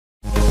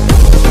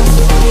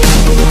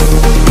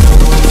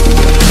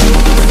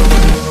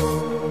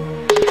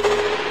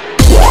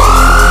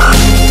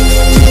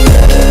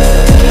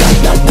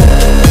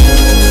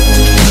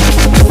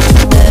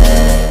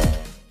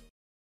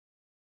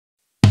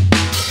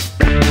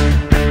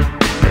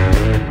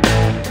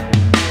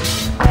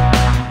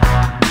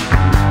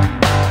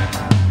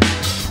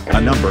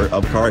number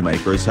of car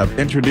makers have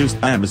introduced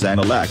Amazon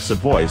Alexa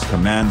voice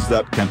commands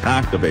that can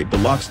activate the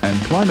locks and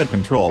climate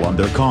control on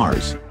their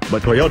cars,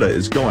 but Toyota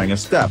is going a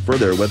step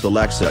further with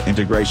Alexa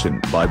integration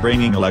by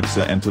bringing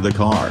Alexa into the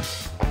car.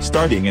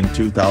 Starting in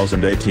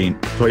 2018,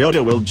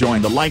 Toyota will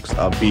join the likes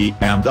of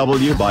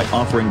BMW by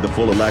offering the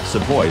full Alexa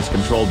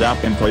voice-controlled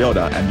app in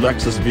Toyota and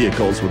Lexus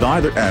vehicles with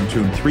either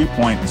Entune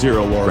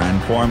 3.0 or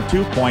Inform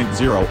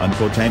 2.0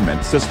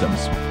 infotainment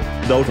systems.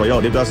 Though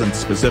Toyota doesn't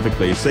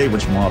specifically say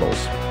which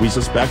models, we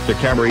suspect the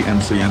Camry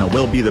and Sienna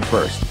will be the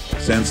first,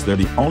 since they're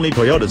the only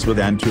Toyotas with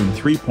Entune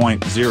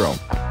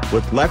 3.0.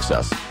 With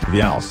Lexus,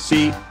 the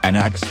LC,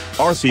 NX,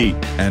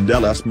 RC, and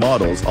LS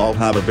models all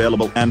have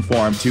available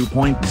Inform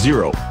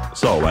 2.0,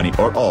 so any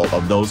or all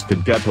of those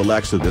could get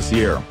Alexa this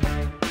year.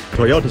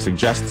 Toyota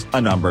suggests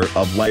a number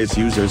of ways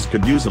users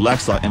could use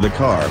Alexa in the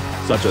car,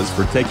 such as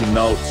for taking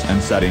notes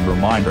and setting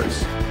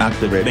reminders,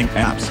 activating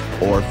apps,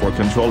 or for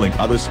controlling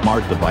other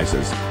smart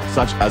devices,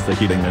 such as the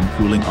heating and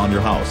cooling on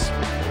your house.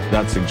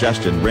 That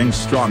suggestion rings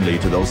strongly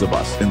to those of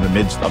us in the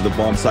midst of the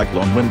bomb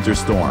cyclone winter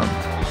storm.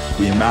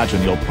 We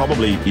imagine you'll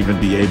probably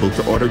even be able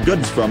to order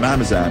goods from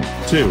Amazon,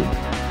 too.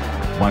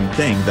 One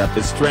thing that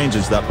is strange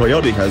is that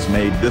Toyota has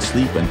made this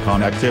leap in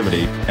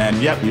connectivity,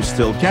 and yet you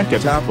still can't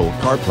get Apple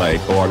CarPlay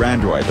or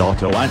Android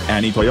Auto on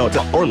any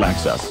Toyota or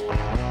Lexus.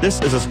 This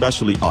is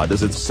especially odd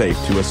as it's safe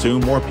to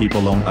assume more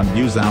people own and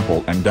use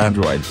Apple and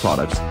Android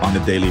products on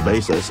a daily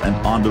basis and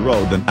on the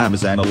road than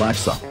Amazon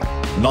Alexa.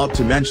 Not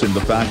to mention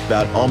the fact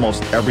that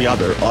almost every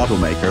other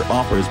automaker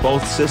offers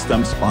both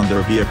systems on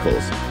their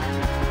vehicles.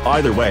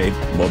 Either way,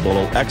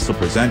 Mobile Alexa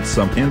presents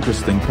some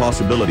interesting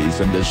possibilities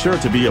and is sure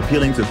to be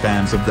appealing to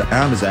fans of the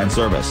Amazon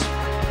service.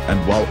 And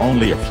while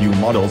only a few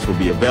models will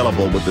be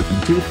available with it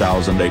in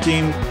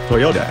 2018,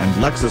 Toyota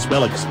and Lexus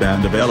will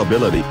expand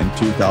availability in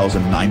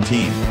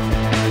 2019.